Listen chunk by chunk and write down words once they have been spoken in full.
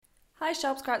Hi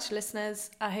Sharp Scratch listeners,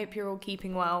 I hope you're all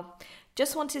keeping well.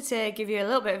 Just wanted to give you a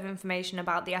little bit of information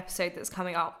about the episode that's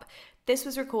coming up. This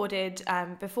was recorded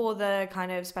before the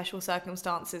kind of special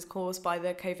circumstances caused by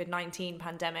the COVID-19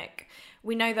 pandemic.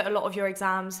 We know that a lot of your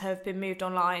exams have been moved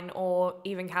online or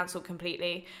even cancelled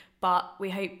completely, but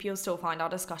we hope you'll still find our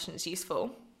discussions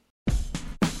useful.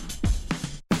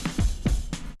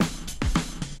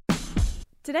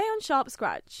 Today on Sharp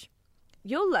Scratch,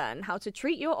 you'll learn how to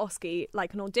treat your OSCE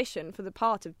like an audition for the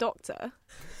part of doctor,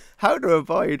 how to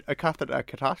avoid a catheter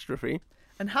catastrophe,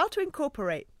 and how to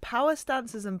incorporate power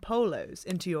stances and polos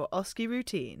into your OSCE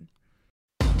routine.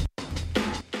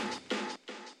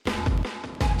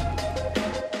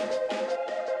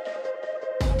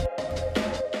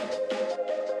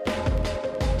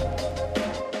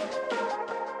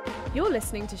 You're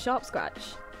listening to Sharp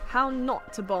Scratch, how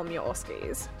not to bomb your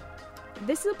OSCEs.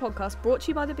 This is a podcast brought to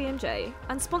you by the BMJ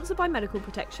and sponsored by Medical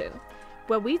Protection,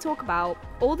 where we talk about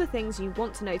all the things you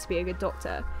want to know to be a good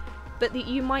doctor, but that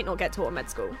you might not get taught at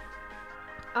med school.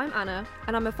 I'm Anna,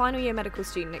 and I'm a final year medical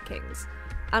student at King's,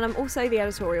 and I'm also the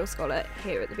editorial scholar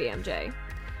here at the BMJ.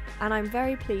 And I'm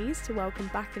very pleased to welcome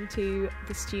back into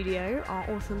the studio our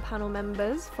awesome panel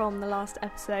members from the last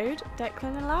episode,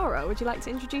 Declan and Laura. Would you like to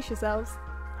introduce yourselves?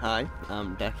 Hi,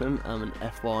 I'm Declan. I'm an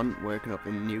F1 working up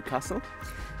in Newcastle,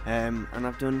 and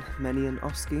I've done many an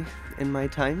OSCE in my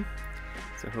time,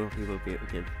 so hopefully we'll be able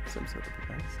to give some sort of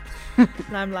advice.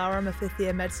 And I'm Laura, I'm a 5th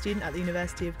year med student at the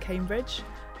University of Cambridge,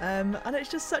 and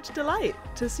it's just such a delight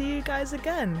to see you guys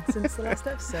again since the last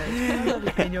episode. I love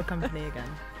to be in your company again.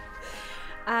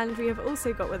 And we have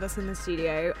also got with us in the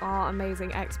studio our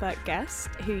amazing expert guest,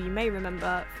 who you may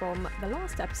remember from the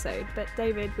last episode. But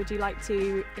David, would you like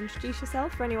to introduce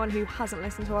yourself for anyone who hasn't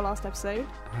listened to our last episode?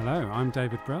 Hello, I'm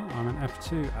David Brill. I'm an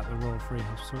F2 at the Royal Free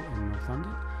Hospital in North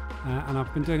London. And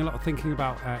I've been doing a lot of thinking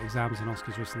about exams and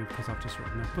OSCEs recently because I've just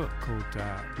written a book called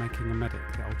Making a Medic,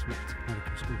 the Ultimate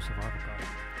Medical School Survival Guide.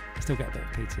 I still get a bit of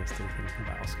PTSD thinking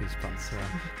about OSCEs, but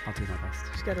I'll do my best.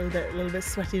 Just get a little bit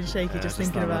sweaty and shaky just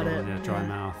thinking about it. Yeah, dry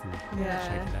mouth and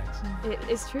shaky legs. It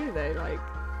is true though, like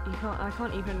I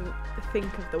can't even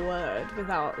think of the word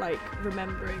without like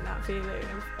remembering that feeling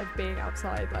of being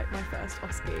outside like my first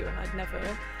OSCE when I'd never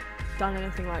done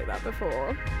anything like that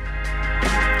before.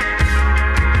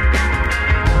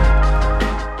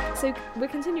 So we're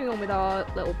continuing on with our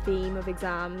little theme of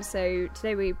exams. So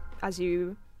today we, as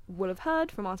you will have heard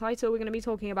from our title, we're going to be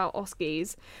talking about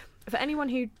OSCEs. For anyone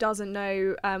who doesn't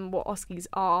know what OSCEs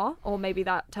are, or maybe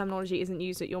that terminology isn't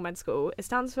used at your med school, it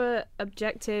stands for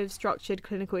Objective Structured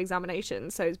Clinical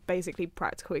Examinations, so it's basically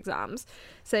practical exams.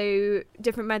 So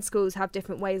different med schools have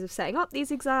different ways of setting up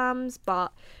these exams,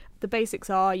 but the basics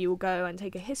are you will go and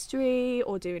take a history,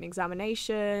 or do an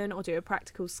examination, or do a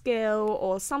practical skill,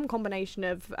 or some combination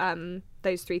of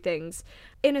those three things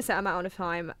in a set amount of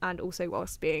time, and also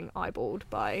whilst being eyeballed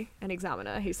by an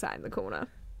examiner who's sat in the corner.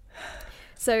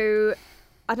 So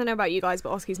I don't know about you guys,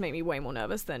 but OSCEs make me way more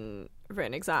nervous than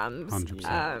written exams.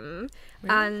 100%.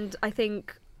 And I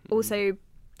think also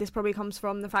this probably comes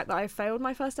from the fact that I failed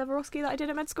my first ever OSCE that I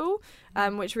did at med school,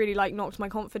 which really like knocked my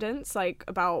confidence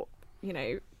about,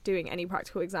 doing any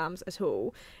practical exams at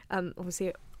all. Obviously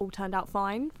it all turned out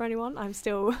fine for anyone. I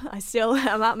still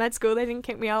am at med school. They didn't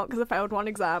kick me out because I failed one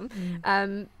exam.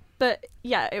 But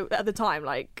yeah, at the time,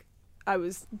 I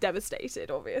was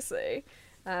devastated, obviously.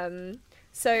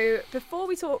 So before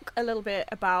we talk a little bit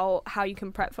about how you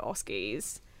can prep for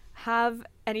OSCEs, have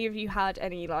any of you had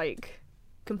any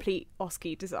complete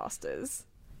OSCE disasters?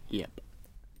 Yep.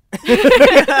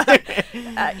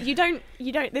 You don't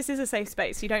this is a safe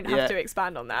space, you don't have to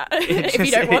expand on that if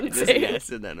you don't want to. Yes,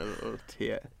 and then a little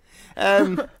tear.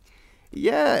 The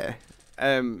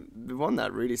one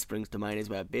that really springs to mind is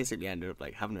where I basically ended up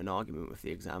having an argument with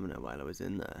the examiner while I was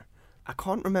in there. I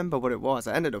can't remember what it was.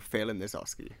 I ended up failing this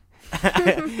OSCE.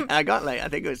 I got I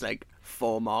think it was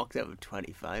 4 marks out of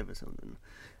 25 or something.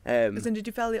 As in, did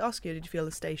you fail the OSCE or did you fail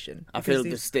the station? I failed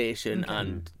the station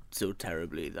and so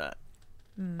terribly that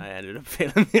I ended up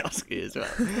failing the OSCE as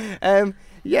well.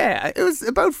 It was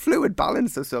about fluid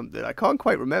balance or something. I can't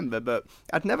quite remember, but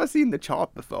I'd never seen the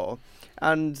chart before,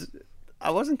 and I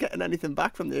wasn't getting anything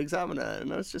back from the examiner,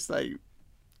 and I was just I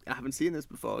haven't seen this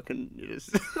before. Can you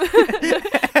just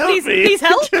help me? Please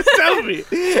help. Just help me.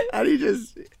 And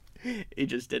he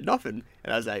just did nothing,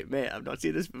 and I was mate, I've not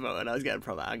seen this before, and I was getting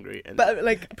proper angry. And but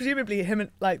presumably him and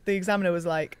the examiner was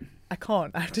I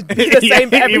can't. I have to do the same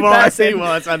for every person. He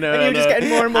was, I know. And you're just getting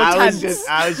more and more tense.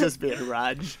 I was just being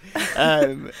Raj.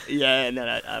 And then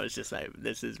I was just like,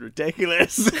 this is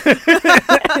ridiculous.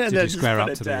 Did you square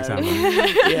up to the exam?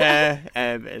 Yeah.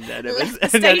 And then it was...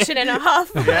 Left the station in a huff,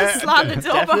 slammed the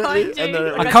door behind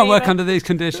you. I can't work under these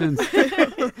conditions.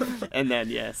 And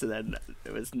then, so then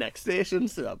it was next station,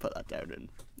 so I put that down and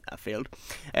I failed.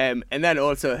 And then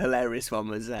also a hilarious one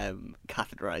was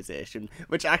catheterization,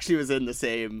 which actually was in the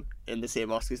same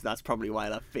Oscars. That's probably why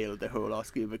I failed the whole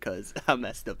Oscar, because I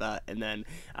messed up that. And then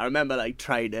I remember like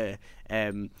trying to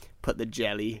put the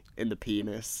jelly in the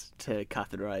penis to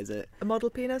catheterize it. A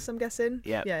model penis, I'm guessing?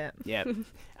 Yeah.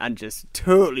 And just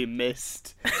totally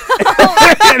missed.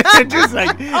 Just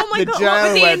like, oh my the God,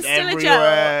 gel what, went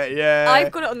everywhere. Yeah. I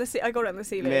got it on the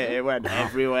ceiling. Mate, it went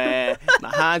everywhere.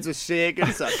 My hands were shaking,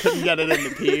 so I couldn't get it in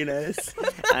the penis.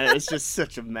 And it was just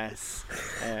such a mess.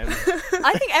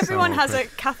 I think everyone has a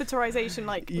catheterization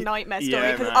nightmare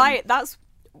story, because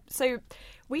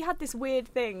we had this weird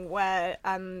thing where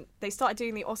they started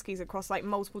doing the Oscars across like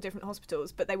multiple different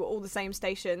hospitals, but they were all the same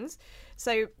stations,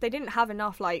 so they didn't have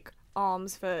enough like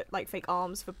arms for like fake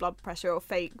arms for blood pressure or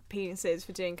fake penises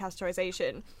for doing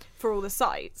catheterization for all the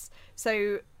sites.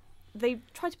 So they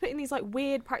tried to put in these like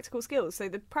weird practical skills. So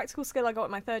the practical skill I got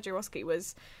in my third year Oscar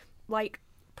was like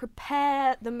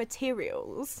prepare the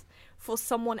materials for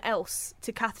someone else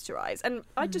to catheterize, and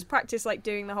I just practiced like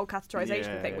doing the whole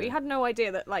catheterization thing. We had no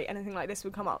idea that like anything like this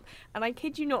would come up, and I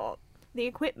kid you not, the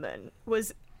equipment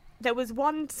was, there was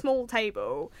one small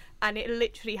table and it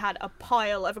literally had a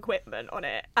pile of equipment on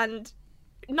it, and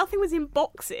nothing was in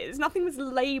boxes, nothing was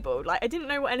labelled, like I didn't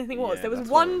know what anything was. There was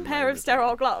one pair of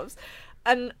sterile gloves,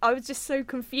 and I was just so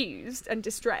confused and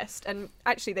distressed. And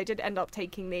actually they did end up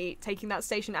taking that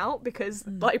station out because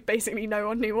like basically no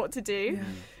one knew what to do.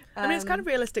 I mean, it's kind of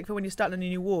realistic for when you start on a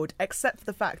new ward, except for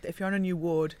the fact that if you're on a new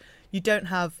ward, you don't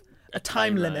have a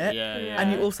time limit,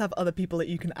 and you also have other people that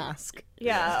you can ask.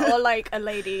 Yeah, or like a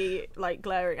lady like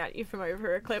glaring at you from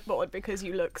over a clipboard because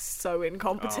you look so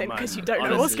incompetent because you don't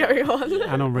know what's going on.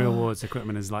 And on real wards,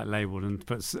 equipment is like labelled and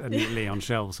put neatly on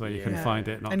shelves where you can find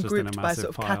it, not and just in a grouped massive by sort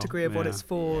of pile. category of what it's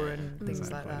for and things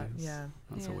like that.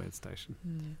 That's a weird station.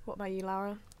 What about you,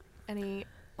 Laura? Any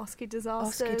Oscar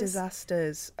disasters? Oscar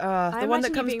disasters. The one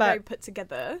that comes back very put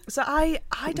together. So I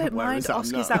don't mind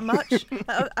Oscars that much.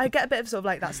 I get a bit of sort of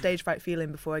like that stage fright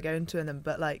feeling before I go into them,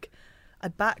 but like I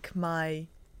back my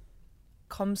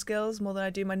comm skills more than I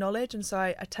do my knowledge, and so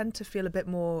I tend to feel a bit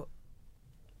more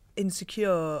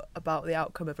insecure about the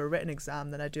outcome of a written exam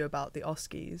than I do about the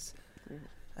Oscars.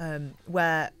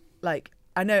 Where like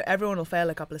I know everyone will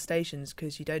fail a couple of stations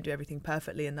because you don't do everything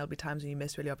perfectly, and there'll be times when you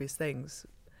miss really obvious things.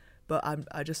 But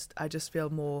I just feel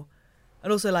more,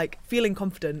 and also like feeling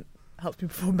confident helps me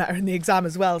perform better in the exam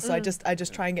as well. So I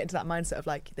just try and get into that mindset of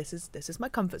like this is my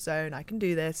comfort zone. I can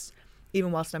do this,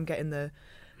 even whilst I'm getting the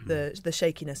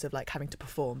shakiness of like having to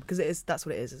perform, because that's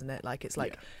what it is, isn't it? Like it's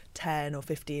like 10 or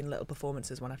 15 little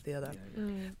performances one after the other.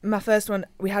 My first one,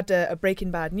 we had a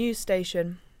Breaking Bad news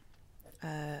station,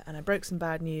 and I broke some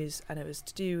bad news, and it was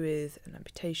to do with an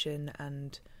amputation,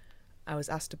 and I was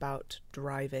asked about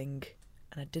driving.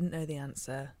 And I didn't know the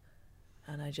answer,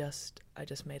 and I just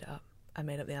made it up. I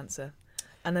made up the answer,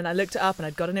 and then I looked it up, and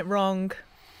I'd gotten it wrong.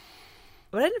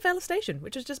 But I didn't fail the station,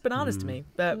 which was just bananas to me.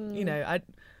 But you know, I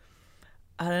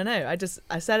don't know.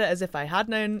 I said it as if I had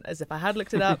known, as if I had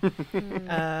looked it up,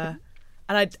 and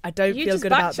I don't feel good about that. You just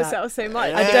backed yourself so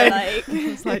much. I don't like.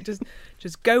 It's like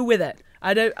just go with it.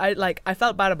 I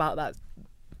felt bad about that.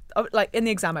 Like in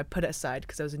the exam, I put it aside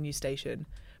because there was a new station.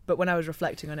 But when I was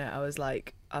reflecting on it, I was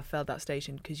like, I failed that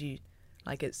station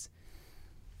because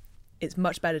it's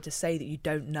much better to say that you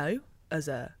don't know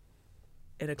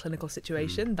in a clinical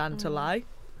situation than to lie.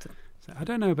 So I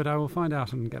don't know, but I will find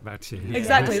out and get back to you.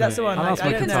 Exactly, that's the one. I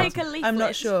can take a leaflet. I'm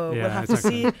not sure. Yeah, we'll have to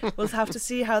see. We'll have to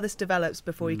see how this develops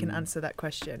before you can answer that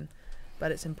question.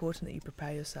 But it's important that you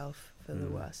prepare yourself for the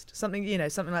worst. Something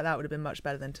like that would have been much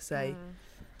better than to say,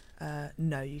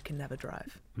 no, you can never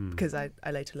drive. Because I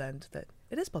later learned that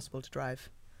it is possible to drive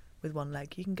with one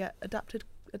leg. You can get adapted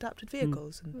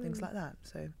vehicles and things like that.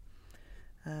 So,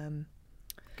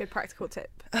 good practical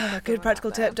tip. Good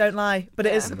practical tip. Don't lie. But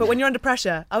it is. But when you're under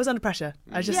pressure, I was under pressure.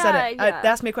 I just said it. They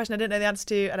asked me a question I didn't know the answer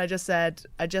to, and I just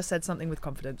said something with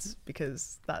confidence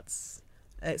because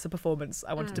it's a performance.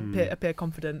 I wanted to appear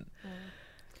confident.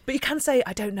 But you can say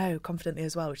I don't know confidently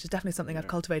as well, which is definitely something I've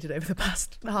cultivated over the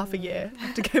past half a year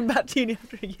after going back to uni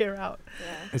after a year out.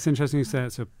 It's interesting you say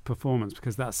it's a performance,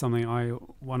 because that's something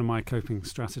one of my coping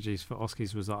strategies for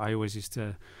Oscars was that I always used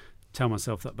to tell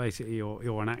myself that basically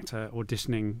you're an actor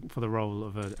auditioning for the role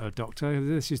of a doctor.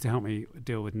 This used to help me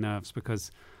deal with nerves,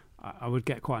 because I would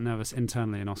get quite nervous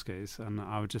internally in Oscars, and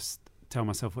I would just tell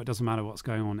myself, well, it doesn't matter what's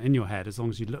going on in your head, as long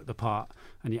as you look the part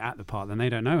and you act the part, then they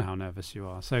don't know how nervous you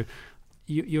are. So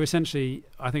you're essentially,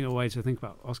 I think a way to think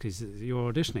about Oscars is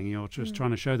you're auditioning, you're just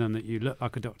trying to show them that you look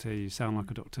like a doctor, you sound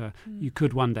like a doctor, you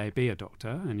could one day be a doctor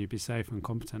and you'd be safe and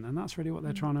competent, and that's really what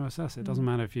they're trying to assess. It doesn't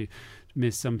matter if you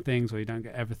miss some things or you don't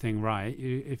get everything right.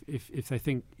 If they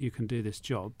think you can do this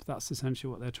job, that's essentially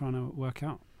what they're trying to work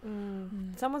out.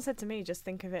 Someone said to me, just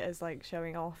think of it as like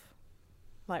showing off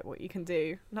like what you can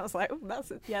do, and I was like, oh, that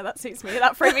suits me,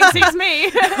 that framing suits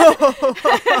me.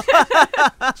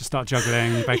 Just start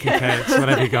juggling, baking cakes,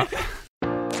 whatever you got.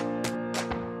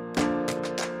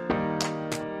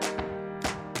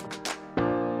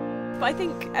 But I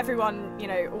think everyone,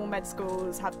 all med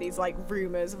schools have these like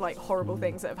rumours of like horrible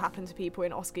things that have happened to people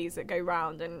in Oscars that go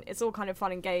round, and it's all kind of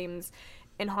fun and games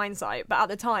in hindsight, but at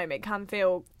the time it can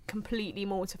feel completely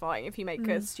mortifying if you make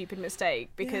a stupid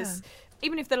mistake, because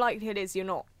even if the likelihood is you're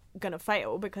not going to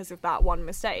fail because of that one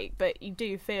mistake, but you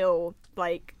do feel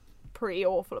like pretty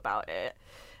awful about it.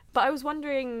 But I was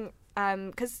wondering,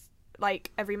 because like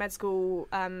every med school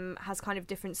has kind of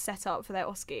different setup for their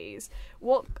Oscars,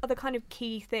 what are the kind of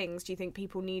key things do you think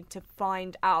people need to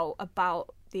find out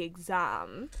about the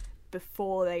exam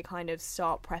before they kind of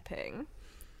start prepping?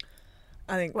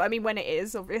 I think. Well, I mean, when it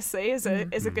is obviously is a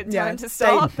good time to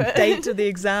start. Date of the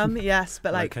exam, yes,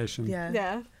 but like location.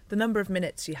 Yeah. The number of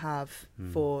minutes you have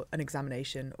for an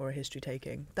examination or a history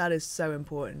taking, that is so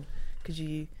important, because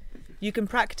you can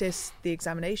practice the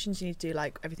examinations you need to do,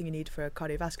 like everything you need for a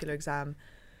cardiovascular exam,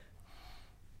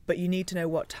 but you need to know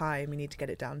what time you need to get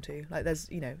it down to. Like there's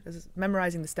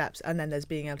memorizing the steps, and then there's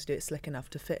being able to do it slick enough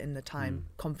to fit in the time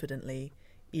confidently,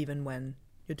 even when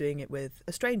you're doing it with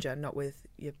a stranger, not with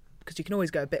your, because you can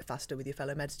always go a bit faster with your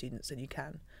fellow med students than you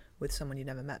can with someone you've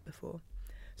never met before.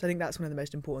 So I think that's one of the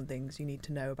most important things you need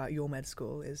to know about your med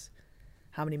school, is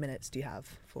how many minutes do you have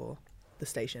for the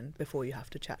station before you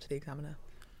have to chat to the examiner.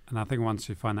 And I think once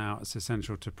you find that out, it's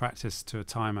essential to practice to a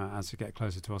timer as you get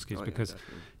closer to Oscars, because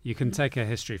you can take a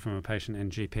history from a patient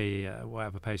in GP,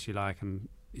 whatever pace you like, and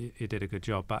you did a good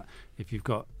job. But if you've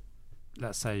got,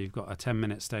 let's say you've got a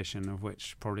 10-minute station, of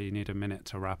which probably you need a minute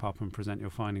to wrap up and present your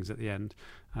findings at the end,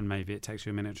 and maybe it takes you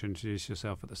a minute to introduce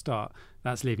yourself at the start,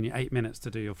 that's leaving you 8 minutes to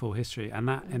do your full history. And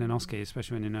that in an Oscar,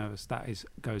 especially when you're nervous,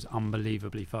 goes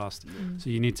unbelievably fast. So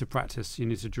you need to practice, you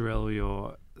need to drill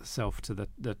yourself to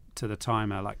the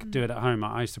timer, like do it at home.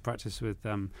 I used to practice with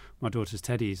my daughter's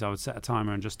teddies. I would set a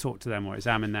timer and just talk to them or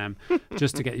examine them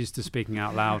just to get used to speaking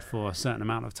out loud for a certain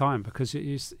amount of time, because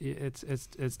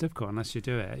it's difficult unless you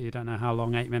do it. You don't know how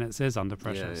long 8 minutes is under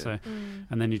pressure. So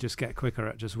and then you just get quicker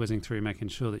at just whizzing through, making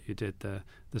sure that you did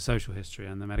the social history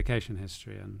and the medication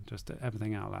history and just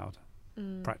everything out loud.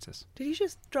 Practice. Did you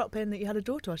just drop in that you had a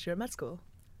daughter whilst you were at med school?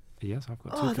 Yes, I've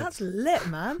got two Oh, kids. that's lit,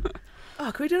 man.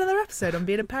 Oh, can we do another episode on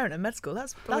being a parent at med school?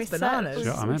 That's bananas.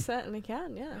 Sure, I'm We in. certainly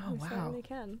can, yeah. Oh, we wow. certainly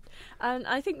can. And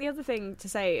I think the other thing to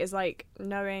say is like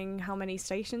knowing how many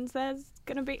stations there's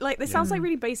going to be. Like this sounds like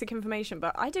really basic information,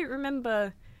 but I don't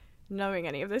remember knowing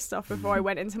any of this stuff before I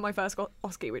went into my first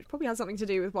Oscar, which probably has something to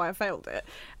do with why I failed it.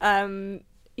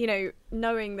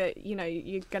 Knowing that,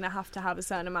 you're going to have a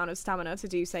certain amount of stamina to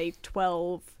do, say,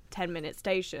 12 10-minute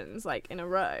stations, like, in a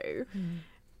row.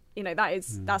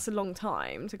 That's a long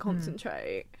time to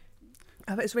concentrate.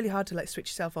 I bet it's really hard to, like, switch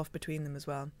yourself off between them as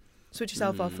well. Switch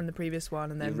yourself off from the previous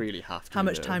one, and then you really have to. how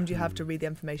much time do you have to read the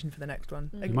information for the next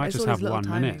one? You might It's just all have these little 1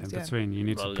 minute in timings, yeah. between. You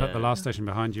need to put the last station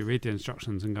behind you, read the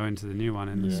instructions, and go into the new one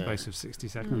in the space of 60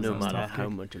 seconds. No That's matter tough how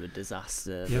gig. much of a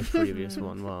disaster the previous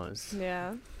one was.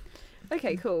 Yeah.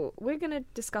 Okay, cool. We're going to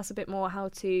discuss a bit more how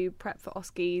to prep for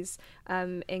Oscars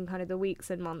in kind of the weeks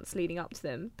and months leading up to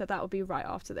them, but that will be right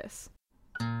after this.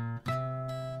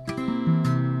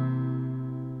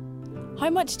 How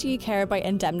much do you care about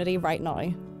indemnity right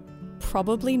now?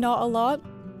 Probably not a lot.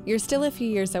 You're still a few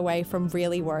years away from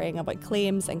really worrying about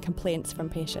claims and complaints from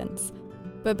patients.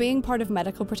 But being part of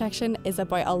medical protection is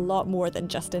about a lot more than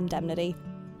just indemnity.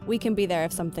 We can be there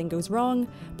if something goes wrong,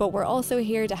 but we're also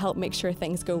here to help make sure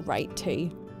things go right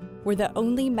too. We're the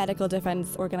only medical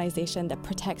defence organisation that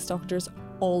protects doctors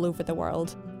all over the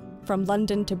world. From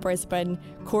London to Brisbane,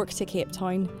 Cork to Cape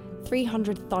Town,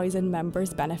 300,000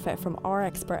 members benefit from our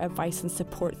expert advice and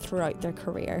support throughout their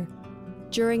career.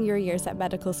 During your years at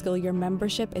medical school, your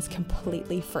membership is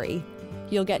completely free.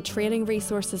 You'll get training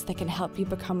resources that can help you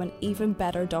become an even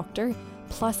better doctor,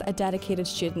 plus a dedicated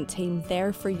student team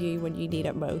there for you when you need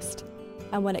it most.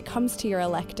 And when it comes to your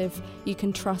elective, you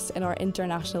can trust in our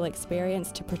international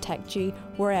experience to protect you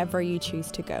wherever you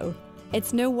choose to go.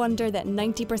 It's no wonder that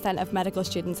 90% of medical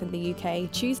students in the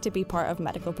UK choose to be part of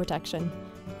medical protection.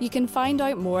 You can find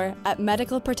out more at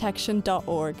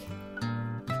medicalprotection.org.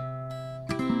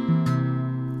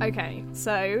 Okay,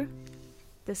 so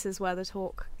this is where the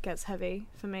talk gets heavy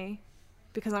for me,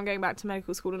 because I'm going back to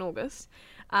medical school in August,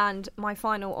 and my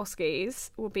final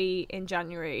OSCEs will be in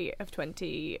January of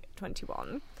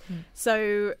 2021.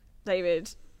 So,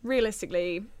 David,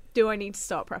 realistically, do I need to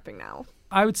start prepping now?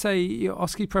 I would say your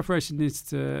OSCE preparation needs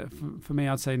to, for me,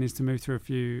 I'd say needs to move through a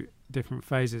few different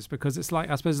phases, because it's like,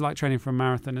 I suppose it's like training for a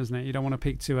marathon, isn't it? You don't want to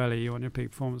peak too early. You want your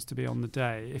peak performance to be on the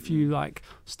day. If you like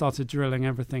started drilling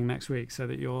everything next week so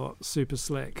that you're super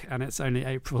slick and it's only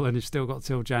April and you've still got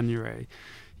till January,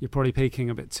 you're probably peaking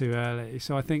a bit too early.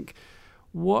 So I think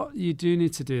what you do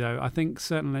need to do, though, I think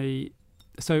certainly,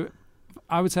 so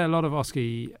I would say a lot of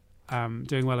OSCE,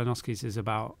 doing well in OSCEs is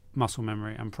about muscle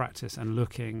memory and practice and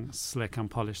looking slick and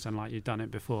polished and like you've done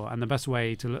it before. And the best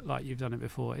way to look like you've done it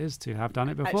before is to have done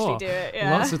it before. Actually do it,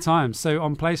 yeah. Lots of times. So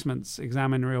on placements,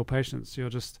 examine real patients. You'll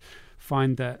just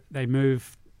find that they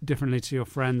move differently to your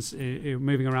friends,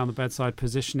 moving around the bedside,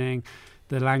 positioning,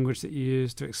 the language that you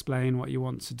use to explain what you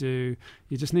want to do.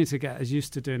 You just need to get as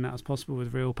used to doing that as possible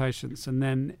with real patients, and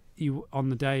then you, on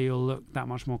the day, you'll look that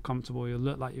much more comfortable. You'll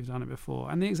look like you've done it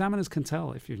before, and the examiners can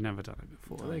tell if you've never done it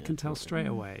before. They can tell straight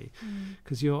away,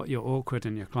 because you're awkward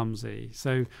and you're clumsy.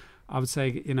 So I would say,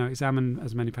 examine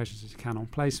as many patients as you can on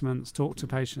placements, talk to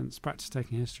patients, practice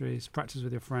taking histories, practice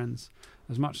with your friends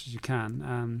as much as you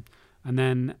can, and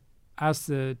then as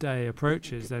the day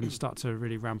approaches, then start to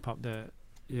really ramp up the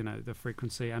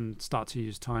frequency and start to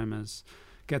use timers,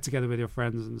 get together with your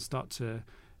friends and start to,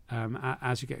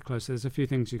 as you get closer, there's a few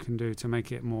things you can do to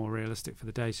make it more realistic for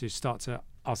the day. So you start to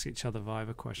ask each other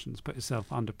viva questions, put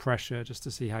yourself under pressure just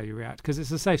to see how you react, because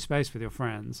it's a safe space with your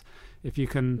friends. If you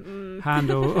can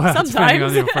handle, depending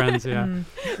on your friends,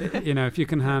 if you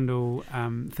can handle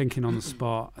thinking on the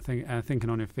spot, thinking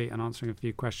on your feet and answering a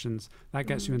few questions, that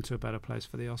gets you into a better place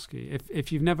for the OSCE.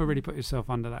 If you've never really put yourself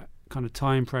under that kind of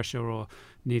time pressure or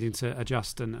needing to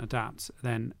adjust and adapt,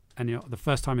 then the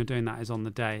first time you're doing that is on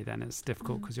the day, then it's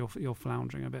difficult because you're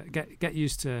floundering a bit. Get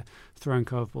used to throwing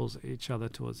curveballs at each other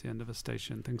towards the end of a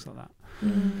station, things like that.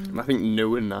 I think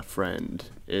knowing that friend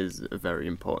is a very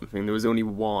important thing. There was only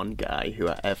one guy who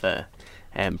I ever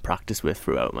practiced with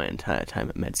throughout my entire time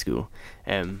at med school,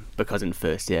 because in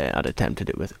first year I'd attempted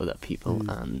it with other people,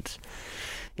 and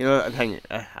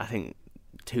I think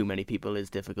too many people is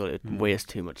difficult. It wastes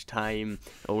too much time.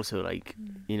 Also,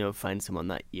 find someone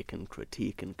that you can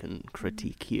critique and can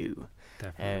critique you.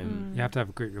 Definitely. You have to have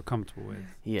a group you're comfortable with.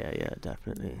 Yeah,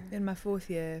 definitely. In my fourth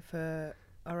year for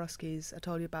our OSCEs, I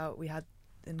told you about, we had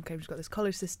in Cambridge got this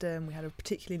college system. We had a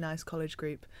particularly nice college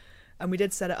group, and we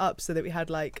did set it up so that we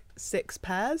had 6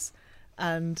 pairs,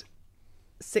 and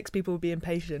 6 people would be in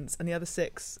patients, and the other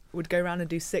 6 would go around and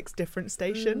do 6 different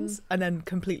stations and then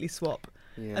completely swap.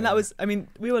 Yeah. And that was,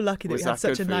 we were lucky that we had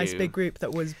such a nice big group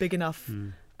that was big enough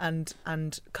and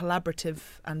collaborative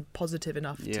and positive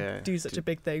enough to do such a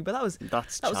big thing. But that was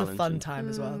a fun time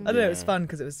as well. I don't know, it was fun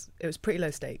because it was pretty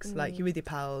low stakes. Like, you're with your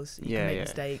pals, you can make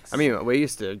mistakes. We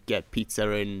used to get pizza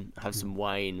and have some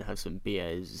wine, have some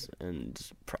beers, and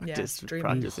practice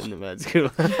in the med school.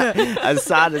 As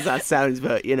sad as that sounds,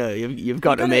 but you've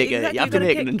got to make it. You have to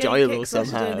make it enjoyable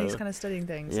somehow. Doing these kind of studying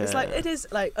things. Yeah. It is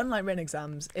unlike written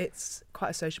exams. It's quite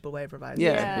a sociable way of revising.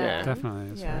 Yeah.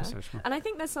 Definitely, it's very social. And I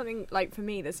think there's something for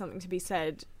me. There's something to be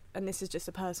said, and this is just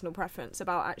a personal preference,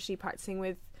 about actually practicing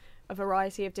with a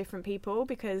variety of different people,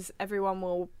 because everyone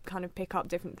will kind of pick up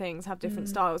different things, have different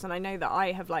styles, and I know that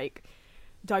I have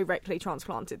directly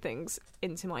transplanted things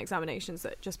into my examinations,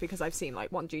 that just because I've seen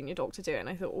one junior doctor do it and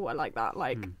I thought, I like that,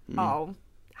 I'll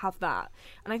have that.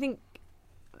 And I think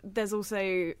there's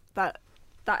also that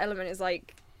element is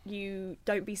you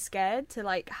don't be scared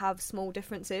to have small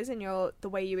differences in the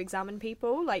way you examine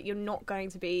people. You're not going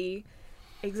to be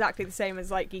exactly the same as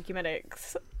Geeky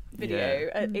Medic's video,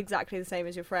 exactly the same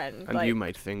as your friend, and you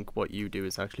might think what you do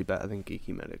is actually better than Geeky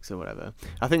Medics or whatever.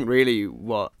 I think really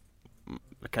what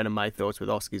kind of my thoughts with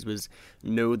OSCEs was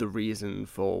know the reason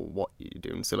for what you're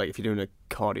doing. So if you're doing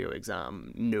a cardio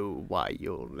exam, know why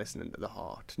you're listening to the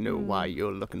heart, know why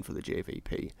you're looking for the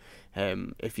JVP.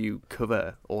 If you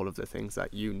cover all of the things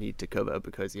that you need to cover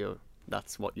because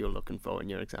that's what you're looking for in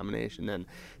your examination, then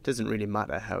it doesn't really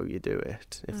matter how you do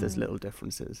it if there's little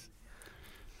differences.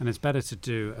 And it's better to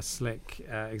do a slick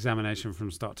examination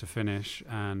from start to finish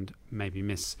and maybe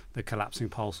miss the collapsing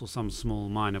pulse or some small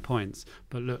minor points,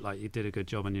 but look like you did a good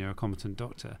job and you're a competent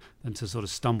doctor, than to sort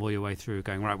of stumble your way through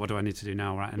going, right, what do I need to do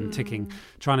now, right? And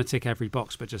trying to tick every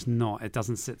box, but just not. It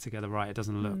doesn't sit together right. It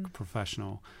doesn't look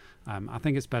professional. I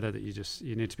think it's better that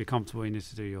you need to be comfortable, you need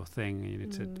to do your thing, you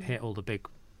need to hit all the big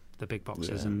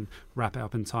boxes and wrap it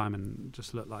up in time and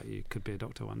just look like you could be a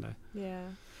doctor one day. Yeah.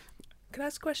 Can I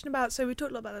ask a question about, so we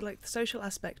talked a lot about like the social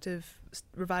aspect of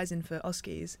revising for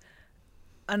OSCEs,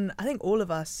 and I think all of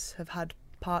us have had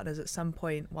partners at some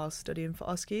point while studying for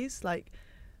OSCEs, like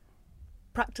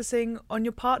practicing on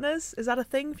your partners. Is that a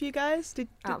thing for you guys?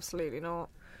 Absolutely not.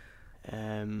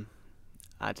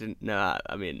 I didn't know.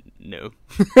 I mean, no.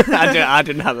 I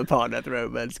didn't have a partner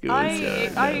throughout med school.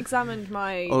 I examined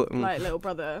my little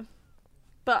brother,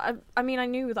 but I mean, I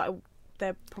knew that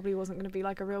there probably wasn't going to be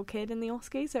like a real kid in the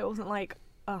OSCE, so it wasn't like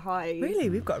a high. Really,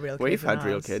 we've got a real kid. We've had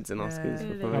real kids in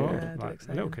OSCEs before. Like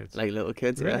little kids. Like little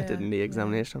kids, I did in the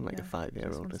examination, like a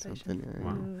 5-year-old or something.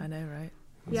 Wow. I know, right?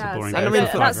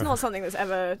 That's not something that's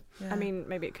ever. I mean,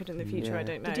 maybe it could in the future. I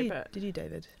don't know. Did you,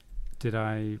 David? Did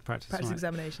I practice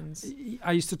examinations?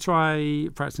 I used to try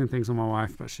practicing things on my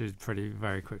wife, but she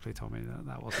very quickly told me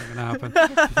that wasn't going to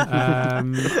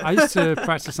happen. I used to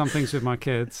practice some things with my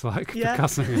kids, like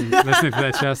percussing and listening to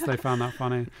their chest. They found that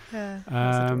funny.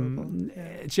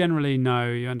 Generally,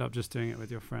 no. You end up just doing it with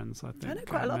your friends, I think. I know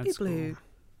quite a lot of people who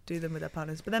do them with their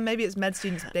partners, but then maybe it's med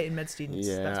students dating med students.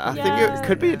 I think it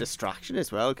could be a distraction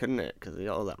as well, couldn't it? Because you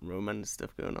got all that romance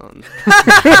stuff going on.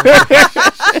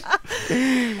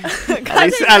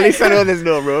 At least I know there's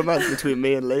no romance between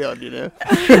me and Leon, you know.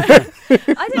 I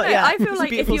don't know. I feel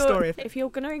like if you're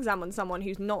going to examine someone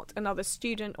who's not another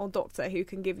student or doctor who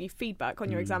can give you feedback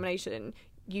on your examination,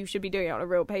 you should be doing it on a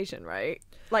real patient, right?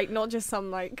 Like, not just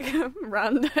some like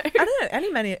rando. I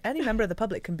don't know. Any member of the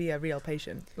public can be a real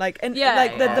patient. Like,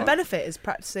 the benefit is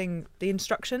practicing the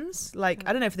instructions. Like,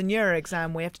 I don't know, for the neuro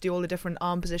exam, we have to do all the different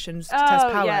arm positions to test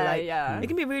power. It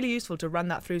can be really useful to run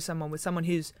that through someone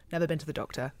who's never been to the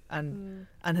doctor and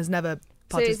has never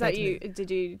participated. So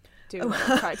did you do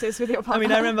practice with your partner? I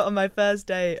mean, I remember on my first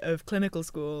day of clinical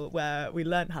school where we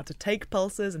learnt how to take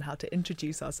pulses and how to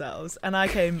introduce ourselves. And I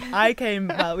came,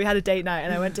 well, we had a date night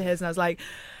and I went to his and I was like,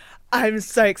 I'm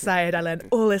so excited. I learned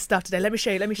all this stuff today. Let me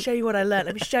show you what I learned.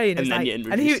 Let me show you.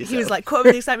 And he was like, caught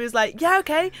with the excitement. He was like, yeah,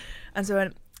 okay. And so I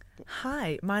went,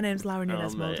 hi, my name's Laura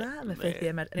Nunes Mulder. I'm a fifth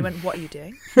year med. And he went, what are you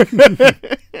doing?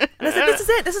 And I said, this is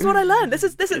it. This is what I learned. This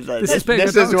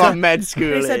is what med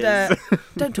school is. He said,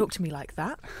 don't talk to me like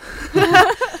that.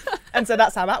 And so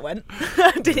that's how that went.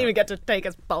 Didn't even get to take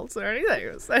his pulse or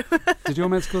anything. So. Did your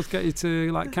med schools get you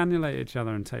to like cannulate each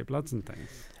other and take bloods and things?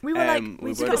 We were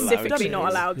we specifically not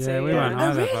allowed to. Yeah, we weren't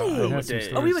either. Oh,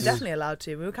 really? We were definitely allowed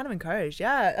to. We were kind of encouraged.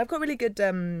 Yeah, I've got really good.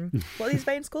 What are these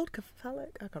veins called?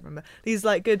 Cephalic? I can't remember. These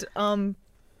like good arm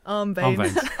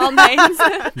veins. Arm veins.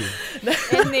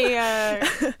 In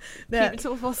the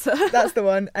cubital fossa. That's the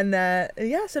one. And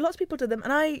so lots of people did them.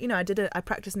 And I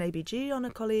practiced an ABG on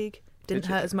a colleague. Didn't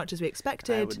hurt as much as we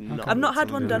expected. I've not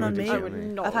had one done on me.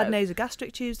 I've had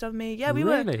nasogastric tubes on me. Yeah, we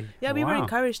were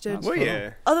encouraged to.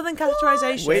 Other than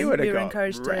catheterization, we were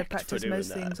encouraged to practice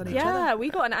most things on each other. Yeah, we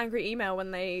got an angry email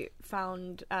when they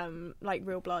found like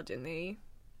real blood in the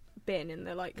bin in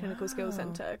the like clinical skills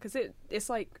centre because it's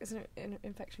an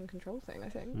infection control thing, I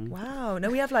think. Wow. No,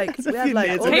 we have like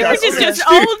Cambridge is just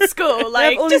old school.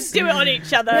 Like just do it on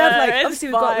each other. We have like obviously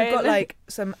we've got like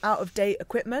some out of date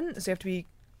equipment, so you have to be.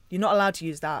 You're not allowed to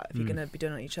use that if you're going to be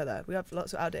doing it on each other. We have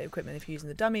lots of outdated equipment if you're using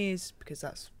the dummies because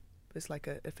it's like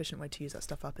an efficient way to use that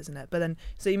stuff up, isn't it? But then,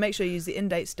 so you make sure you use the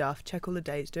in-date stuff, check all the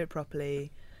dates, do it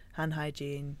properly, hand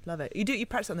hygiene, love it. You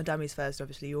practice on the dummies first,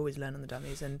 obviously. You always learn on the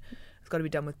dummies, and it's got to be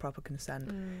done with proper consent.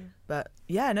 But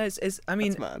yeah, no, I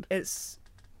mean, it's,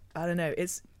 I don't know.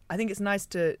 I think it's nice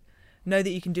to know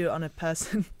that you can do it on a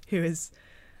person who is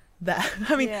there.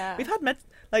 I mean, we've had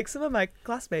like some of my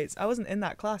classmates. I wasn't in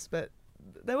that class, but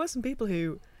there were some people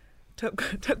who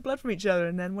took blood from each other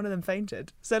and then one of them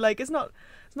fainted. So like it's not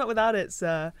without its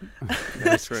without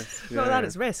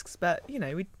its risks, but you know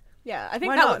I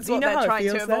think that's what they're trying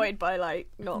to avoid by like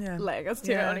not letting us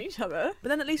do it on each other. But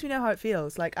then at least we know how it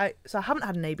feels. Like I haven't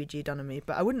had an ABG done on me,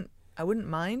 but I wouldn't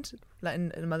mind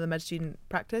letting another med student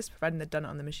practice, providing they've done it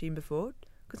on the machine before,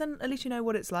 because then at least you know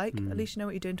what it's like. At least you know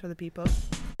what you're doing to other people.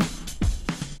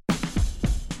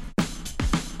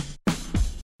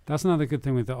 That's another good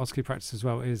thing with the OSCE practice as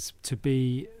well, is to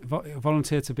be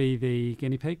volunteer to be the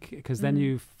guinea pig, because then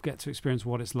you get to experience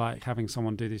what it's like having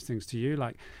someone do these things to you.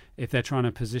 Like if they're trying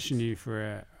to position you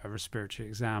for a respiratory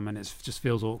exam and it just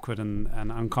feels awkward and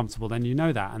uncomfortable, then you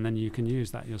know that, and then you can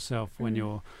use that yourself when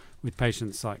you're with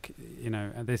patients, like, you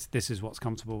know, this is what's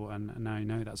comfortable, and now you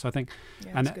know that. So I think,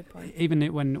 that's a good point.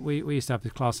 Even when we used to have the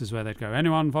classes where they'd go,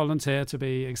 anyone volunteer to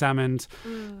be examined,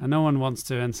 and no one wants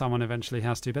to, and someone eventually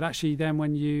has to. But actually, then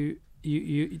when you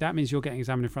that means you're getting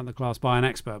examined in front of the class by an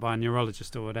expert, by a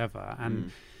neurologist or whatever,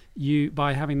 and you,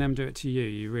 by having them do it to you,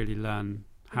 you really learn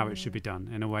how it should be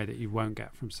done in a way that you won't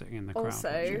get from sitting in the crowd.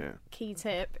 Also, key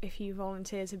tip, if you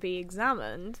volunteer to be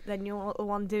examined, then you're the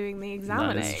one doing the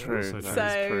examining. That is true.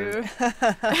 So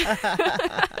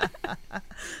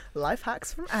Life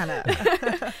hacks from Anna.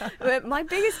 But my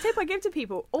biggest tip I give to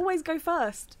people, always go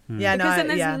first. Yeah, because then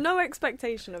there's no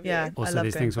expectation of you. Also,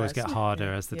 these things always get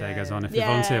harder as the day goes on. If you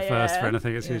volunteer first for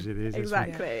anything, it's usually the easiest.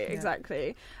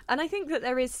 Exactly. And I think that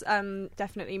there is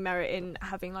definitely merit in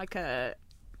having like a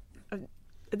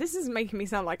this is making me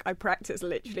sound like I practice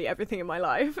literally everything in my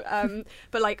life,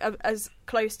 but like as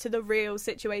close to the real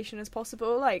situation as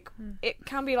possible. Like it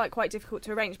can be like quite difficult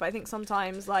to arrange, but I think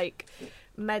sometimes like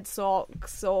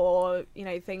MedSocs or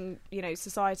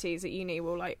societies at uni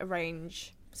will like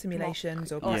arrange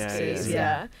simulations or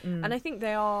OSCEs, and I think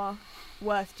they are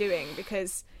worth doing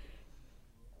because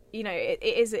it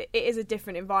is a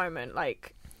different environment,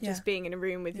 like just being in a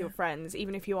room with your friends,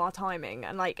 even if you are timing,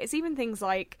 and like it's even things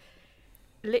like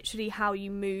literally how you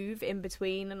move in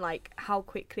between and like how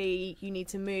quickly you need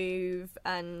to move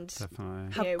and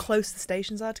how close the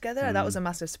stations are together. That was a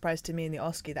massive surprise to me in the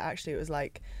OSCE, that actually it was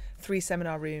like 3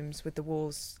 seminar rooms with the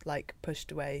walls like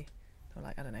pushed away, or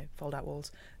like, I don't know, fold out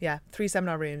walls. 3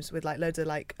 seminar rooms with like loads of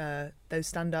like those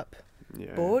stand up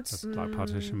boards, like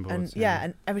partition boards,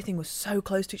 and everything was so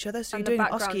close to each other, so you're doing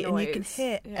OSCE and you can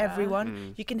hear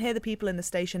everyone. You can hear the people in the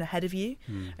station ahead of you,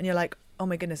 and you're like, oh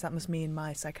my goodness, that must mean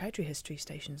my psychiatry history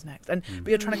station's next. And but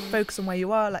you're trying to focus on where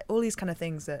you are, like all these kind of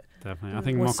things that definitely. I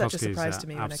think was mock such a OSCE surprise is to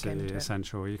me when I came into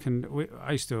essential.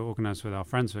 I used to organise with our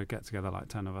friends, we'd get together like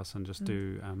 10 of us and just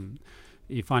do.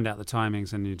 You find out the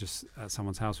timings, and you just at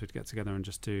someone's house we'd get together and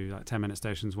just do like 10-minute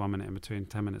stations, 1 minute in between,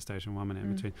 10-minute station, 1 minute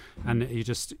in between, and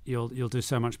you'll do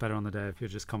so much better on the day if you're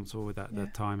just comfortable with that, the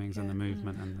timings and the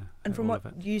movement and from what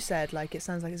you said, like it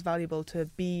sounds like it's valuable to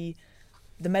be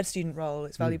the med student role,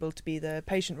 it's valuable to be the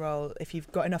patient role. If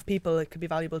you've got enough people, it could be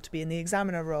valuable to be in the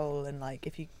examiner role, and like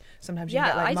if you sometimes you can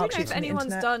get like mark sheets I don't know if from the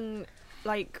anyone's internet. done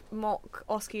like mock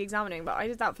OSCE examining, but I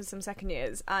did that for some second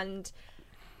years, and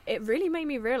it really made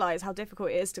me realise how difficult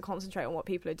it is to concentrate on what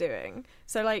people are doing.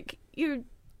 So like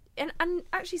and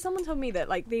actually someone told me that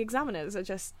like the examiners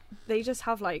they just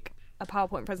have like a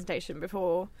PowerPoint presentation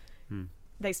before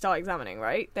they start examining,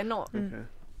 right? They're not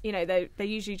they're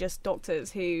usually just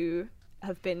doctors who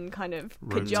have been kind of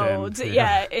cajoled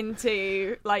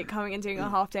into like coming and doing a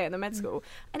half day at the med school,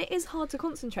 and it is hard to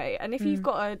concentrate. And if you've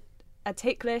got a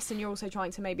tick list and you're also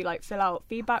trying to maybe like fill out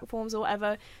feedback forms or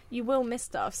whatever, you will miss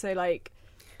stuff. So like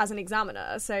as an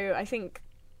examiner, so I think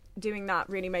doing that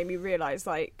really made me realise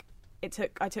like I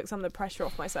took some of the pressure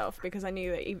off myself, because I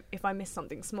knew that if I missed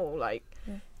something small, like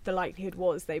the likelihood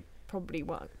was they probably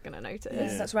weren't going to notice.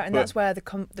 Yes, that's right, and that's where the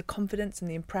confidence and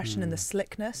the impression and the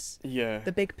slickness,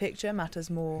 the big picture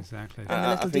matters more than the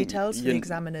little details for the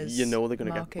examiners. You know they're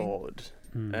going to get bored.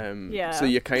 Yeah. So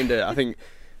you kind of, I think,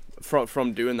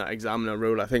 from doing that examiner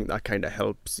role, I think that kind of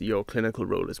helps your clinical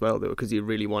role as well, though, because you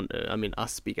really want to. I mean, I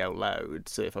speak out loud.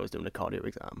 So if I was doing a cardio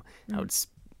exam, I would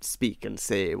speak and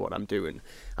say what I'm doing.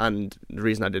 And the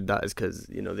reason I did that is because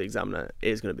the examiner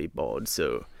is going to be bored.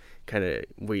 So kind of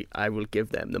I will give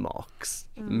them the marks,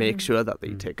 make sure that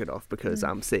they take it off because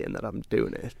I'm saying that I'm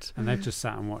doing it. And they've just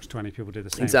sat and watched 20 people do the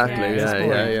same exactly thing.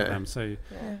 Yeah. So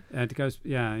it goes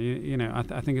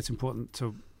I think it's important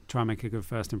to try and make a good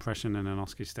first impression in an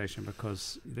OSCE station,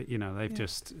 because they've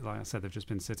just, like I said, they've just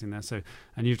been sitting there, so,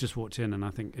 and you've just walked in, and I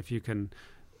think if you can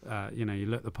you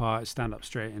look the part, stand up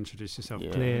straight, introduce yourself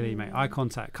clearly, make eye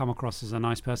contact, come across as a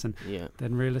nice person,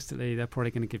 then realistically they're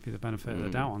probably going to give you the benefit of the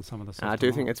doubt on some of the stuff. I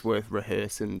do think it's worth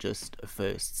rehearsing just a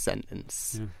first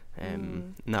sentence.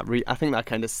 And I think that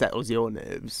kind of settles your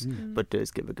nerves, but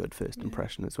does give a good first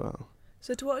impression as well.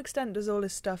 So to what extent does all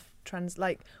this stuff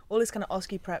all this kind of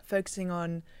OSCE prep focusing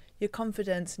on your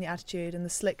confidence and your attitude and the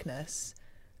slickness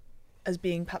as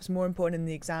being perhaps more important in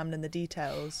the exam than the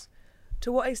details,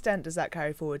 to what extent does that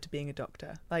carry forward to being a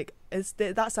doctor? Like,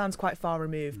 that sounds quite far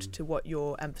removed to what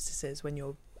your emphasis is when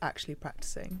you're actually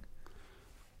practicing.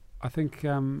 I think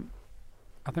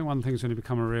I think one of the things when you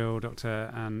become a real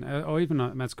doctor, and or even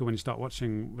at med school, when you start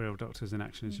watching real doctors in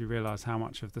action, is you realise how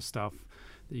much of the stuff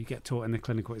that you get taught in the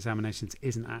clinical examinations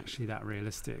isn't actually that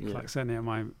realistic. Like certainly at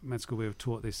my med school, you're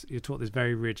taught this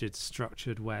very rigid,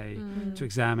 structured way to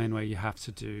examine, where you have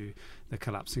to do the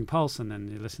collapsing pulse, and then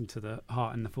you listen to the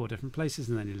heart in the 4 different places,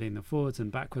 and then you lean them forwards and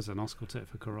backwards and auscultate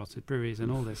for carotid bruits and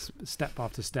all this step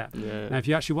after step. Now, if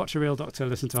you actually watch a real doctor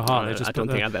listen to a heart, they just I don't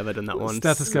think I've ever done that once.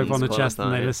 Stethoscope on the chest,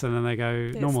 and they listen and they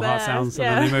go normal heart sounds, and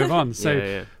then they move on.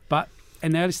 So, but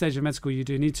in the early stage of med school, you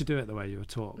do need to do it the way you were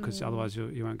taught, because otherwise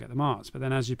you won't get the marks. But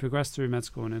then as you progress through med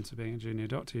school and into being a junior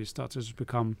doctor, you start to just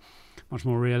become much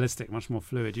more realistic, much more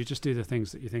fluid. You just do the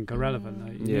things that you think are relevant.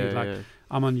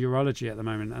 I'm on urology at the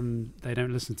moment, and they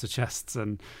don't listen to chests,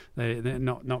 and they're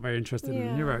not very interested in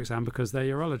the neuro exam because they're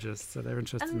urologists, so they're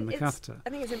interested in the catheter. I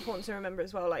think it's important to remember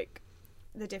as well, like,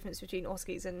 the difference between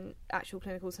OSCEs and actual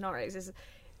clinical scenarios is,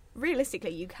 realistically,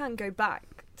 you can go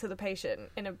back to the patient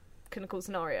in a clinical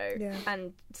scenario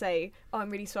and say, oh, I'm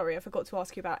really sorry, I forgot to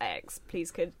ask you about X,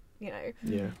 please could,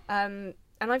 and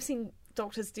I've seen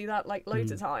doctors do that like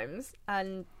loads of times.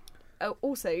 And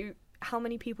also, how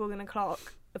many people are going to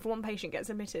clerk if one patient gets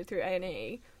admitted through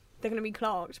A&E? They're going to be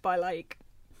clerked by like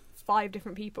 5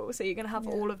 different people, so you're going to have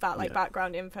all of that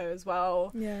background info as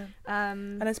well.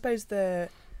 And I suppose the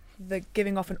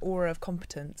giving off an aura of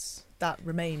competence, that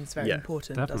remains very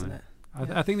important, doesn't it?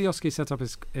 I think the OSCE setup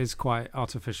is quite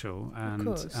artificial, and of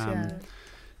course,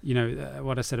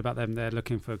 what I said about them, they're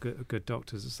looking for good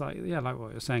doctors. It's like like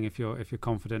what you're saying. If you're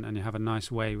confident and you have a nice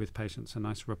way with patients, a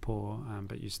nice rapport,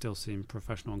 but you still seem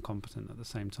professional and competent at the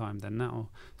same time, then that'll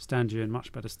stand you in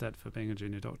much better stead for being a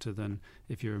junior doctor than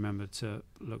if you remember to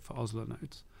look for Osler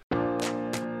notes.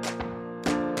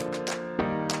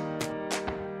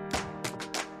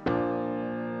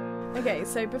 Okay,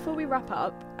 so before we wrap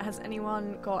up, has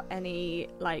anyone got any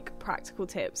like practical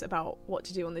tips about what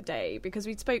to do on the day? Because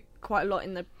we spoke quite a lot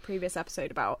in the previous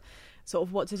episode about sort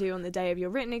of what to do on the day of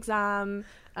your written exam.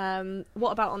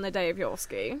 What about on the day of your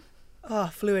OSCE?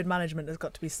 Fluid management has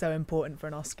got to be so important for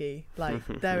an OSCE. Like,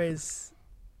 there is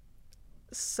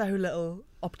so little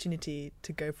opportunity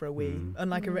to go for a wee.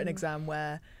 Unlike a written exam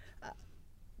where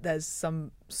there's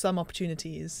some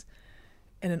opportunities,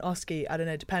 in an OSCE, I don't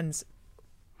know, it depends.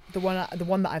 The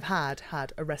one that I've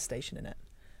had a rest station in it,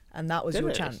 and that was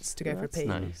your chance to go for a pee.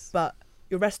 Nice. But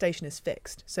your rest station is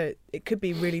fixed, so it could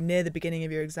be really near the beginning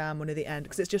of your exam or near the end,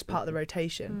 because it's just part of the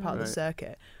rotation, part of the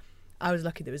circuit. I was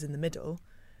lucky that it was in the middle,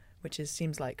 which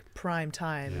seems like prime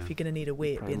time. If you're going to need a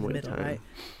wee, it'd be in the middle, right?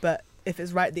 But if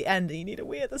it's right at the end and you need a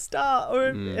wee at the start,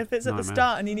 or if it's at the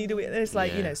start and you need a wee, it's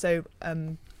like so.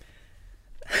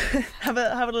 Have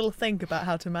a little think about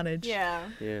how to manage.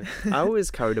 I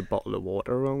always carried a bottle of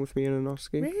water around with me in an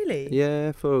OSCE. Really?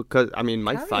 Yeah, because I mean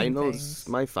my Carrying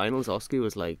finals OSCE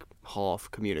was like half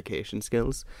communication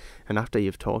skills, and after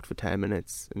you've talked for 10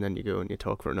 minutes and then you go and you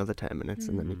talk for another 10 minutes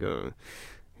and then you go,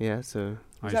 so.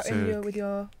 Was that with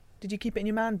your? Did you keep it in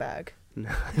your man bag? No,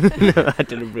 I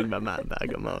didn't bring my man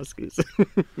bag on my OSCEs.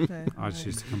 I just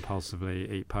used to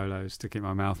compulsively eat polos to keep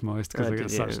my mouth moist, because I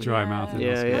get such dry mouth. How do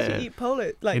you eat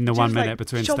polo? Like, in the 1 minute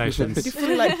between stations. You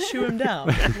fully like chew them down.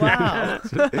 Wow.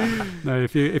 No,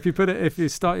 if you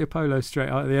start your polo straight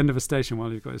at the end of a station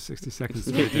while you've got 60 seconds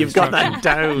to read the you've got that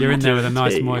down. You're in there with a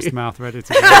nice moist mouth ready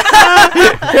to go.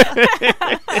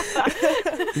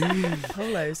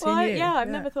 Polos. Well, I've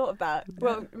never thought of that.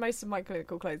 Well, most of my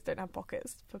clinical clothes don't have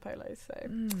pockets for polos, so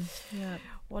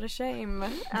what a shame.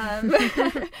 And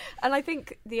I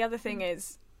think the other thing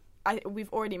is,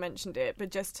 we've already mentioned it, but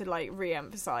just to like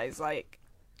re-emphasize, like,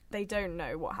 they don't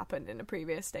know what happened in a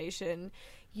previous station.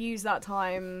 Use that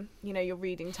time, your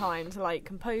reading time, to like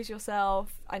compose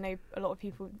yourself. I know a lot of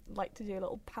people like to do a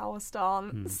little power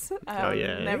stance.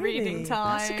 Their reading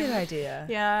time. That's a good idea.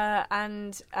 Yeah,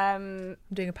 and I'm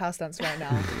doing a power stance right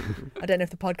now. I don't know if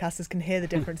the podcasters can hear the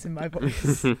difference in my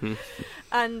voice.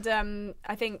 And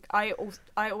I think I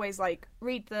always like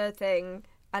read the thing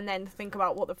and then think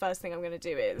about what the first thing I'm going to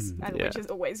do is, which is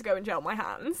always go and gel my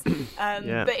hands.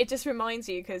 But it just reminds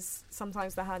you, because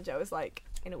sometimes the hand gel is like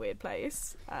in a weird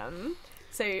place.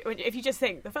 So if you just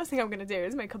think, the first thing I'm going to do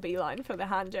is make a beeline for the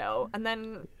hand gel, and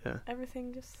then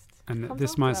everything just And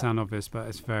this might sound obvious, but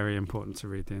it's very important to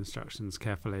read the instructions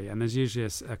carefully. And there's usually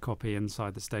a copy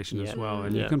inside the station as well.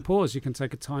 And you can pause, you can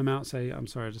take a time out, say, I'm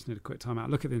sorry, I just need a quick time out.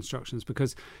 Look at the instructions,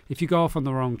 because if you go off on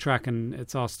the wrong track and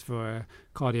it's asked for a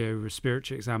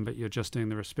cardiorespiratory exam, but you're just doing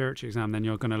the respiratory exam, then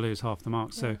you're going to lose half the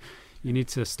marks. So you need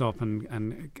to stop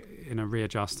and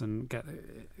readjust and get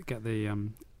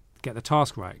the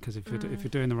task right, because if you're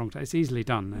doing the wrong task, it's easily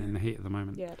done in the heat of the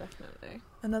moment. Yeah, definitely.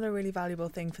 Another really valuable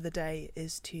thing for the day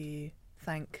is to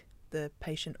thank the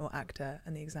patient or actor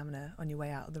and the examiner on your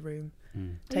way out of the room.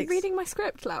 Are you reading my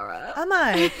script, Laura? Am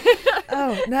I?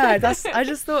 Oh no, I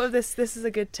just thought of this. This is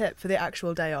a good tip for the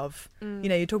actual day of. You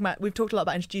know, we've talked a lot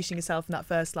about introducing yourself in that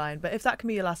first line, but if that can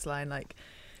be your last line, like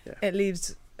it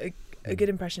leaves a good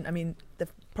impression. I mean,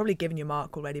 they've probably given you a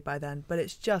mark already by then, but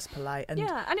it's just polite and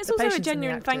and it's also a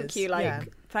genuine thank you.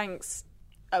 Thanks.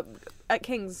 At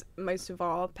King's, most of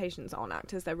our patients aren't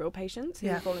actors; they're real patients who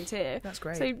volunteer. That's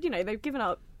great. So they've given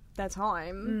up their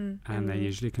time, and they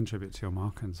usually contribute to your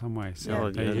mark in some way.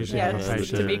 So they usually have a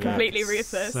patient to be completely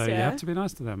ruthless. So you have to be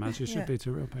nice to them, as you should be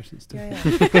to real patients too.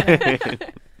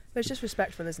 But it's just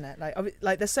respectful, isn't it?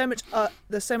 Like there's so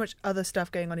much other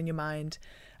stuff going on in your mind,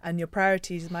 and your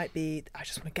priorities might be, I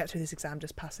just want to get through this exam,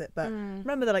 just pass it. But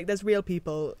remember that there's real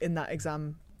people in that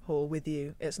exam hall with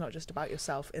you. It's not just about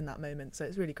yourself in that moment. So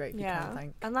it's really great if you can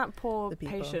thank. And that poor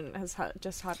patient has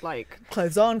just had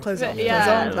clothes on, clothes off.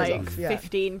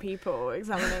 15 people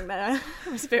examining their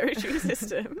respiratory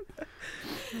system.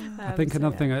 I think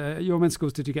another thing, at your men's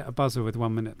schools, did you get a buzzer with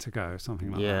 1 minute to go,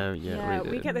 something like that? Yeah,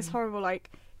 we get this horrible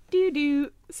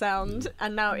doo-doo sound,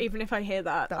 and now even if I hear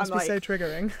that must be so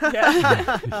triggering.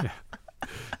 That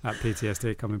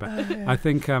PTSD coming back. I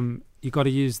think you got to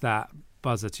use that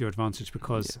buzzer to your advantage,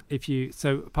 because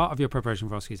so part of your preparation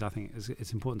for OSCEs, I think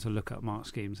it's important to look at mark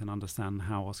schemes and understand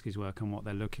how OSCEs work and what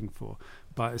they're looking for.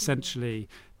 But essentially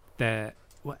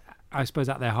I suppose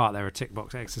at their heart they're a tick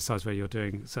box exercise where you're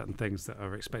doing certain things that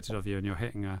are expected of you, and you're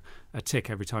hitting a tick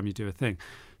every time you do a thing.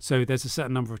 So there's a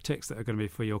certain number of ticks that are going to be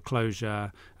for your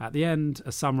closure at the end,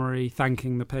 a summary,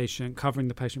 thanking the patient, covering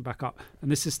the patient back up.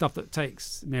 And this is stuff that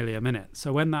takes nearly a minute.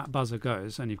 So when that buzzer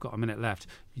goes and you've got a minute left,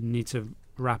 you need to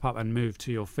wrap up and move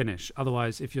to your finish.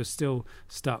 Otherwise, if you're still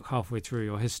stuck halfway through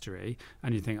your history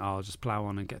and you think, I'll just plough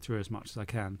on and get through as much as I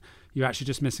can, you're actually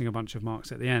just missing a bunch of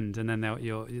marks at the end, and then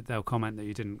they'll comment that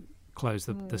you didn't close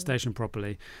the station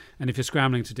properly. And if you're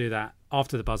scrambling to do that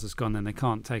after the buzzer's gone, then they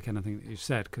can't take anything that you've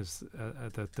said, because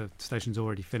the station's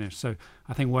already finished. So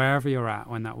I think wherever you're at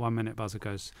when that 1 minute buzzer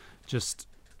goes, just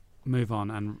move on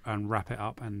and wrap it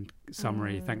up and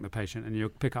summary, thank the patient, and you'll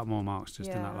pick up more marks just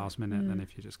in that last minute than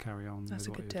if you just carry on with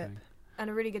what you're doing. And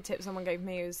a really good tip someone gave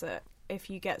me was that if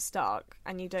you get stuck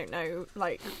and you don't know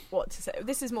what to say,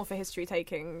 this is more for history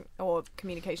taking or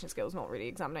communication skills, not really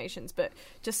examinations, but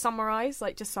just summarize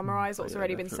what's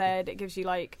already been said. It gives you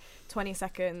 20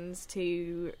 seconds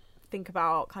to think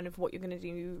about kind of what you're going to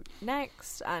do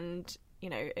next, and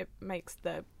it makes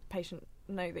the patient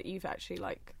know that you've actually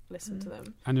listened to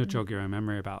them, and you'll jog your own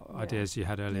memory about ideas you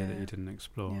had earlier that you didn't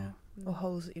explore, or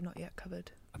holes that you've not yet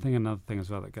covered. I think another thing as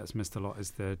well that gets missed a lot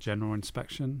is the general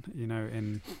inspection,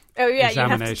 in you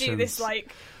have to do this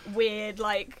weird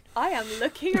I am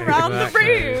looking around the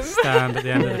room, stand at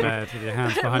the end of the bed with your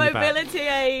hands behind your back, mobility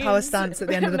aids, power stance at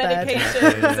the end of the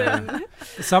bed.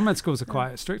 Some med schools are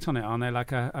quite strict on it, aren't they?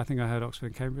 I think I heard Oxford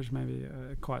and Cambridge maybe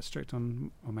quite strict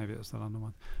on, or maybe it was the London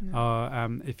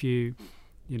one. If you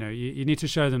you need to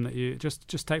show them that you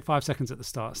just take 5 seconds at the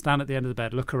start, stand at the end of the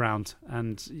bed, look around,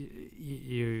 and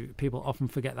people often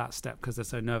forget that step because they're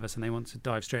so nervous and they want to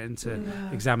dive straight into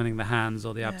examining the hands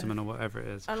or the abdomen or whatever it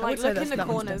is. And look in the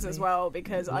corners as well,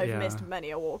 because I've missed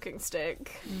many a walking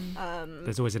stick.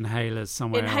 There's always inhalers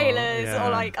somewhere.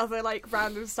 Or other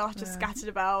random stuff just scattered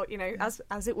about,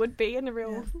 as it would be in a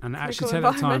real And actually take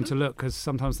that time to look, because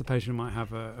sometimes the patient might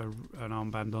have an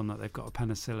armband on that they've got a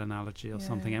penicillin allergy or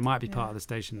something. It might be part of the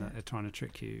station that they're trying to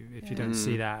trick you if you don't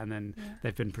see that, and then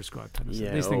they've been prescribed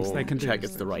penicillin. These things they can check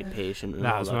it's the right patient and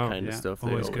all that kind of stuff.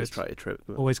 Always they good. Try to trick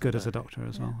them. Always good as a doctor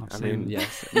as well. I've seen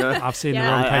the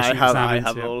wrong patient I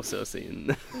have also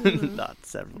seen that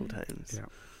several times. Yeah.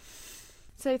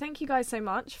 So thank you guys so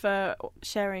much for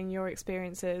sharing your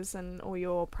experiences and all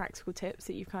your practical tips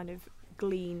that you've kind of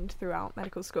gleaned throughout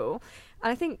medical school.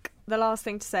 And I think the last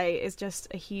thing to say is just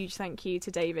a huge thank you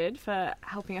to David for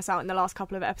helping us out in the last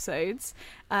couple of episodes.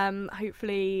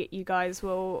 Hopefully you guys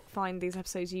will find these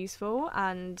episodes useful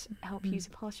and help you to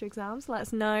pass your exams. Let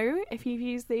us know if you've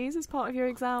used these as part of your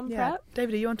exam prep.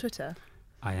 David, are you on Twitter?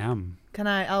 I am. Can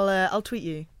I? I'll tweet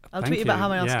you. I'll tweet you about how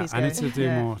my OSCEs go. I need to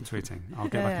do more tweeting. I'll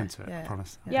get back into it, I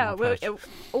promise.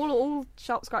 All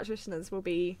Sharp Scratch listeners will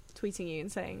be tweeting you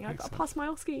and saying, I've got to pass my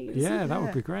OSCEs. Yeah, that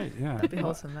would be great. Yeah, that'd be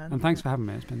awesome, man. And thanks for having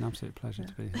me. It's been an absolute pleasure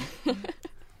to be here.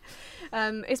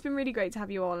 It's been really great to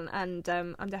have you on, and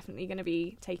I'm definitely going to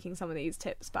be taking some of these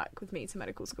tips back with me to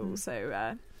medical school.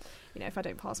 So, if I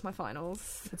don't pass my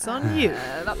finals, it's on you.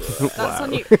 That's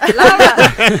on you,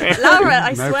 Laura.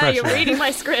 I swear pressure. You're reading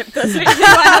my script. That's literally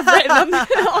what I have written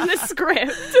on the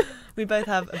script. We both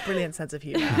have a brilliant sense of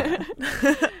humour.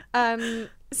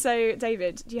 So,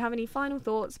 David, do you have any final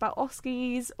thoughts about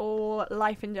OSCEs or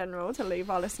life in general to leave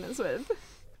our listeners with?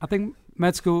 I think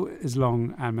med school is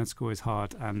long and med school is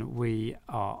hard, and we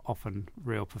are often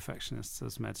real perfectionists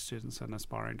as med students and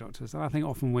aspiring doctors. And I think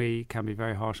often we can be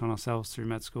very harsh on ourselves through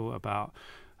med school about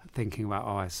thinking about,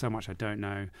 there's so much I don't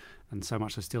know and so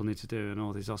much I still need to do and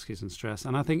all these OSCEs and stress.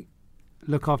 And I think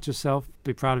look after yourself,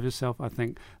 be proud of yourself. I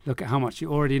think look at how much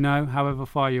you already know. However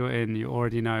far you're in, you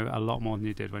already know a lot more than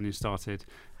you did when you started,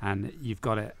 and you've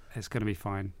got it. It's going to be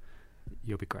fine.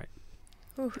 You'll be great.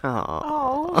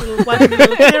 Oh, one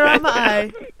little tear on my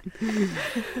eye.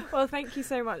 Well, thank you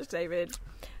so much, David.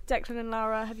 Declan and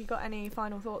Laura, have you got any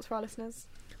final thoughts for our listeners?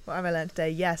 What have I learned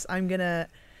today? Yes, I'm going to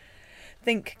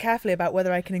think carefully about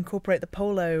whether I can incorporate the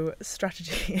polo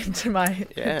strategy into my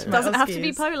into my Doesn't have to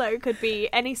be OSCEs. polo, could be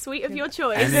any sweet of your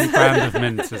choice. Any brand of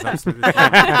mints is absolutely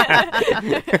fine.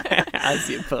 As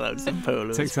you pull out some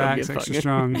polos. Tic from your Tacs, extra pocket.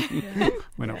 strong.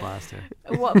 We're not biased here.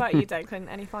 What about you, Declan?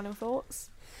 Any final thoughts?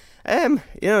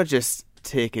 Just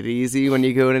take it easy when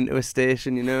you're going into a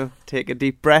station, take a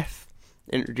deep breath,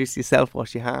 introduce yourself,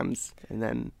 wash your hands, and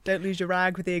then... Don't lose your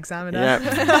rag with the examiner.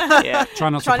 Yeah. Try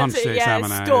not to punch the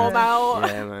examiner. Storm out.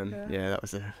 Yeah, man. Yeah, that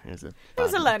was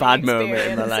a learning bad moment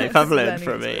in my experience. life. It's I've a learned learning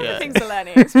from it, yeah. Everything's a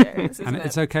learning experience, isn't And it?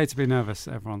 it's okay to be nervous.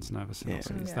 Everyone's nervous. Yeah.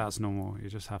 Yeah. That's normal. You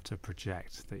just have to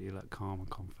project that you look calm and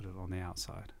confident on the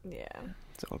outside. Yeah.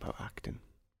 It's all about acting.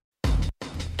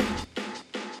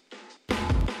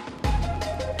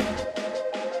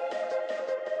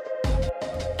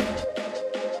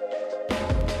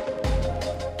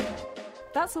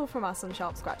 That's all from us on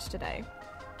Sharp Scratch today.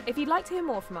 If you'd like to hear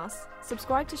more from us,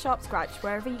 subscribe to Sharp Scratch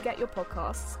wherever you get your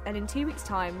podcasts, and in 2 weeks'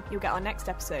 time, you'll get our next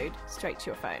episode straight to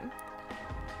your phone.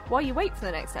 While you wait for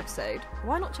the next episode,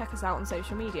 why not check us out on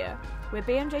social media? We're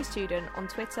BMJ Student on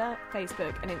Twitter,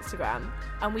 Facebook, and Instagram,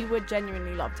 and we would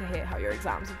genuinely love to hear how your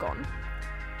exams have gone.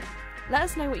 Let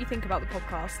us know what you think about the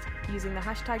podcast using the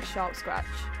hashtag Sharp Scratch,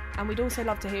 and we'd also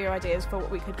love to hear your ideas for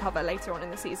what we could cover later on in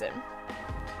the season.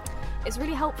 It's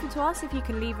really helpful to us if you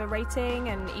can leave a rating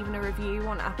and even a review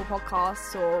on Apple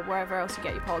Podcasts or wherever else you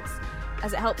get your pods,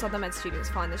 as it helps other med students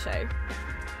find the show.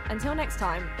 Until next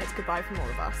time, it's goodbye from all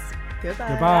of us. Goodbye.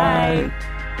 Goodbye.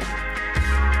 Bye.